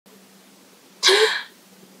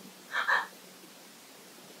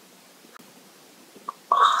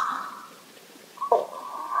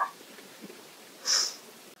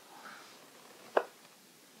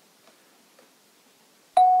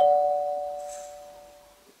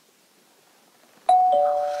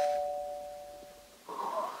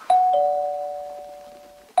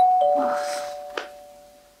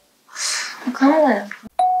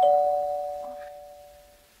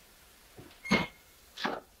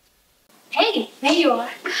Hey, there you are.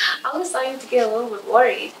 I was starting to get a little bit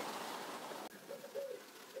worried.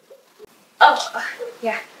 Oh,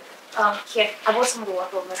 yeah. Here, I bought some of the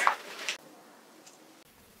leftover.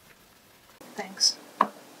 Thanks.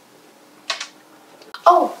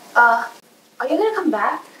 Oh, are you gonna come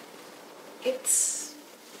back? It's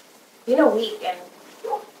been a week and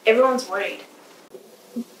everyone's worried.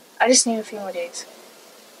 I just need a few more days.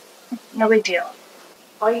 No big deal.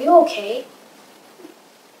 Are you okay?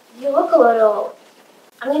 You look a little...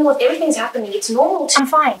 I mean, with everything's happening, it's normal to... I'm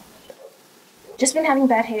fine. Just been having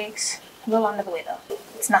bad headaches. A little under the weather.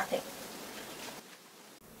 It's nothing.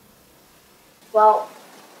 Well,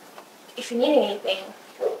 if you need anything,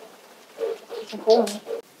 you can call me.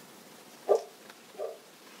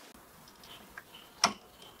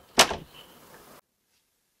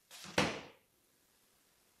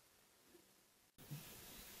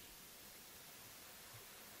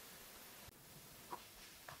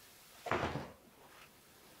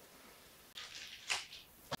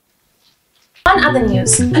 On other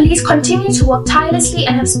news, police continue to work tirelessly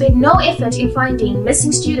and have spared no effort in finding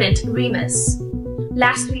missing student Remus.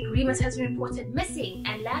 Last week, Remus has been reported missing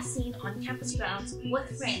and last seen on campus grounds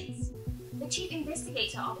with friends. The chief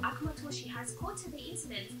investigator of Akamatoshi has called to the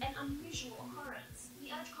incident an unusual occurrence.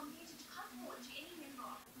 We urge community to come forward to any member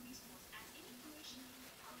of the police force as any information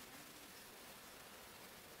is held.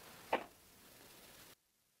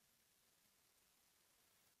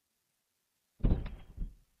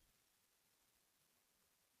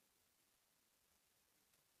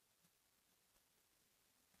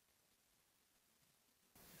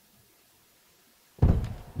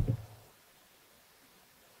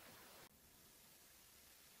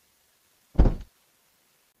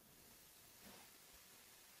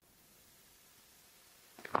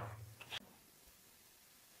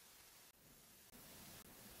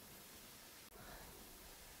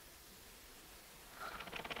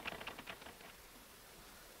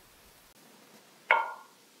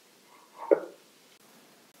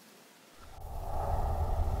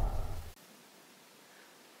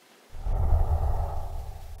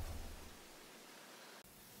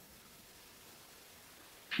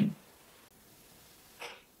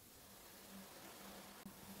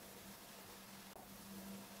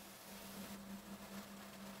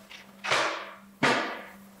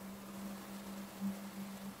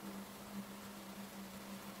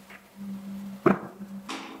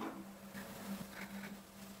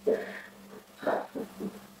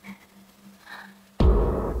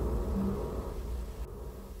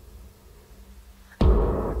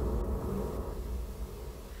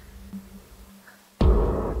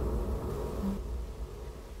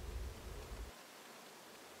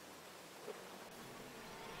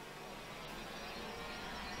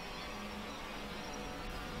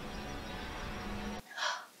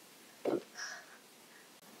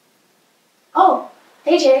 Oh,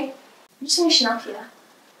 hey Jay. I'm just finishing up here.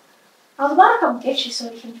 I was about to come get you so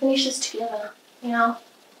we can finish this together. You know,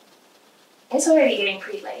 it's already getting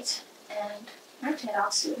pretty late, and I have to head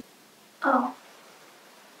out soon. Oh.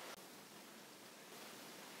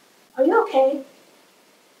 Are you okay?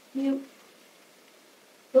 You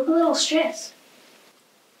look a little stressed.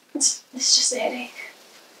 It's just a headache.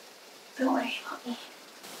 Don't worry about me.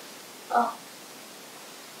 Oh.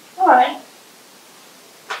 Alright.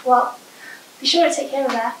 Well, be sure to take care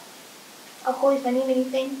of that. I'll call you if I need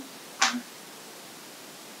anything.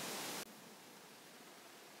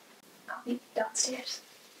 I'll be downstairs.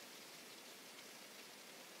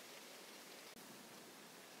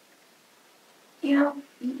 You know,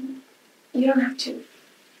 you don't have to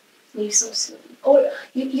leave so soon. Or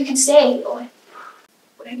you can stay or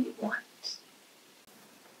whatever you want.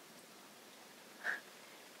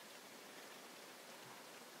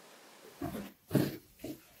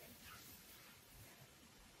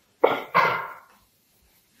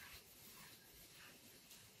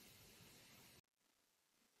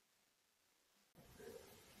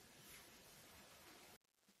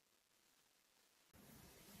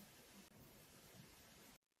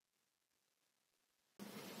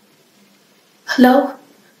 Hello?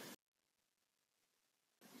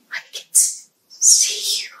 I can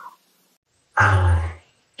see you. I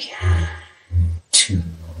can too.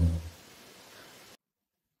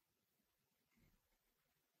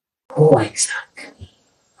 Who exactly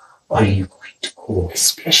are you going to call,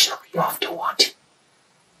 especially after what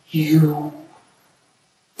you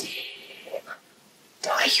did?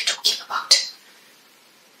 What are you talking about?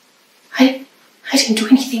 I didn't do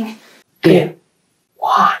anything. Then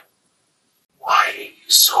why? Why are you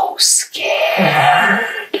so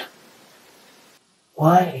scared?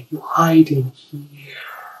 Why are you hiding here?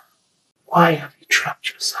 Why have you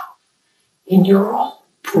trapped yourself in your own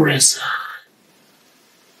prison.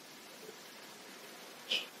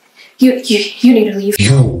 You need to leave.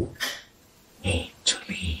 You need to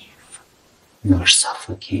leave. You're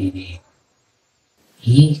suffocating.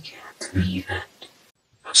 He can't leave it.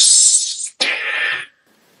 A stench.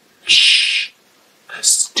 A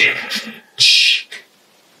stench.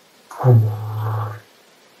 Come on.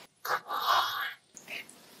 Come on.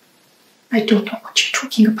 I don't know what you're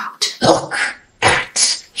talking about. Look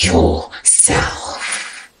at yourself.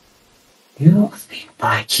 You think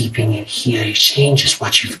by keeping it here it changes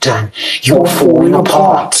what you've done. You're falling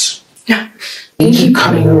apart. No. They keep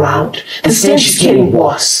coming around. The stench is getting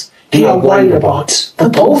worse. They are worried about the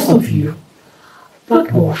both of you.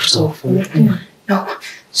 But more so for me. No.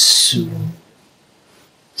 Soon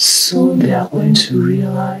they're going to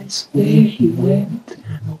realize where he went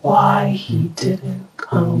and why he didn't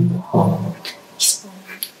come home. He's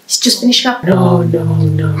just finishing up. No.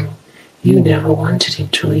 You never wanted him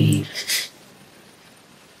to leave.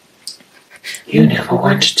 You never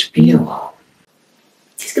wanted to be alone.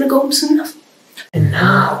 He's gonna go home soon enough. And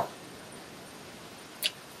now,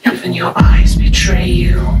 even your eyes betray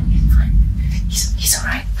you. He's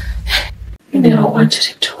alright. You never wanted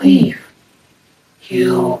him to leave.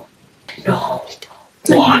 You know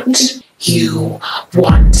what you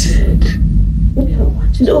wanted. You never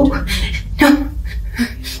wanted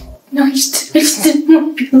No, I just didn't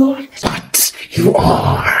want to be alone. But you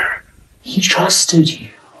are. He trusted you.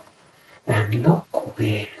 And look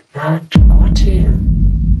where that got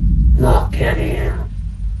him. Look at him.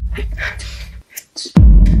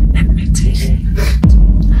 Admit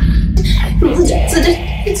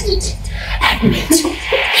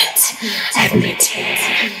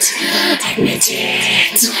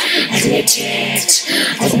it.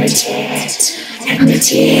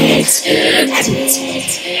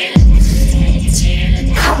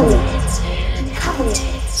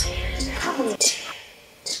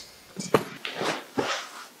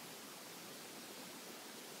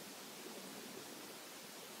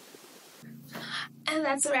 And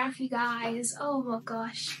that's a wrap, you guys. Oh my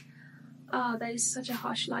gosh. Oh, that is such a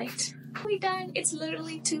harsh light. We done. It's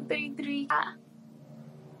literally 2:33.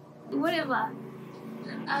 Whatever.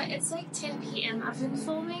 It's like 10 p.m. I've been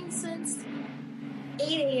filming since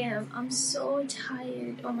 8 a.m. I'm so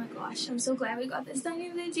tired. Oh my gosh. I'm so glad we got this done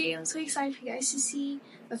in the day. I'm so excited for you guys to see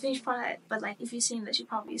the finished product. But like, if you've seen this, you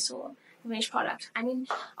probably saw the finished product. I mean,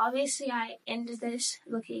 obviously I ended this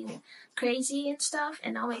looking crazy and stuff,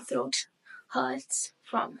 and now my throat hurts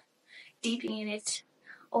from deeping in it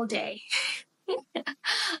all day.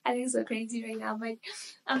 I think it's so crazy right now, but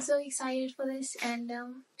I'm so excited for this, and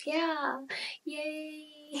yeah, yay.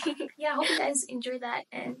 Yeah, I hope you guys enjoyed that,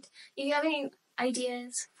 and if you have any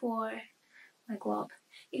ideas for if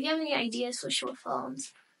you have any ideas for short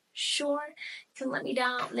films, sure, you can let me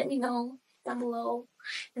know down below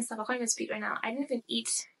and stuff. I can't even speak right now. I didn't even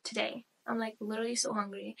eat today. I'm like literally so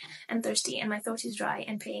hungry and thirsty, and my throat is dry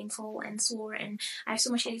and painful and sore, and I have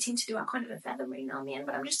so much editing to do. I can't even fathom right now, man,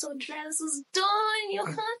 but I'm just so glad this was done. You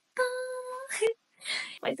can't.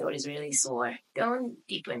 My throat is really sore. Don't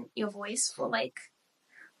deepen your voice for like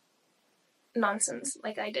nonsense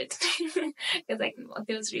like I did. Because like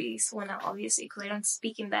it was really sore now, obviously, because I don't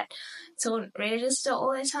speak in that tone register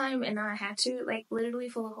all the time, and now I had to like literally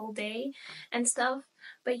for the whole day and stuff.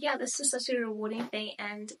 But yeah, this is such a rewarding thing,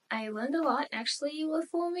 and I learned a lot actually with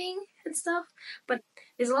filming and stuff. But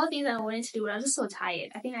there's a lot of things that I wanted to do, but I was just so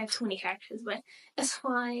tired. I think I have too many characters, but it's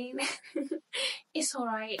fine. It's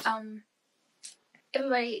alright.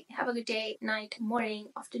 Everybody have a good day, night, morning,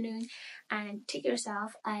 afternoon, and take care of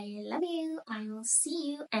yourself. I love you. I will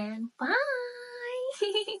see you, and bye.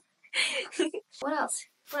 What else?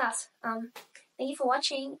 Thank you for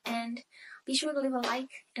watching, and be sure to leave a like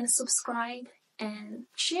and subscribe and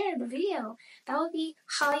share the video. That would be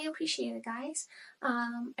highly appreciated, guys.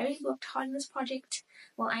 I really worked hard on this project.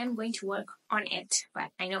 Well, I am going to work on it,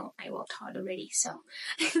 but I know I worked hard already, so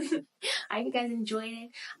I hope you guys enjoyed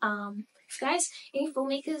it. If you guys, any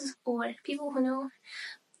filmmakers or people who know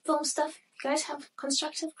film stuff, if you guys have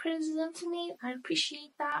constructive criticism for me, I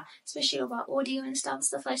appreciate that, especially about audio and stuff. It's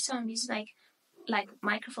the first time I'm using like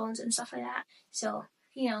microphones and stuff like that. So,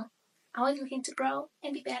 you know, I'm always looking to grow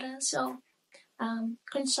and be better. So,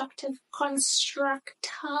 constructive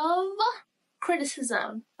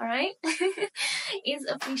criticism, alright, is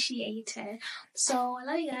appreciated. So, I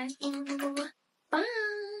love you guys. Bye.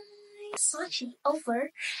 Sachi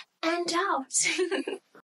over and out.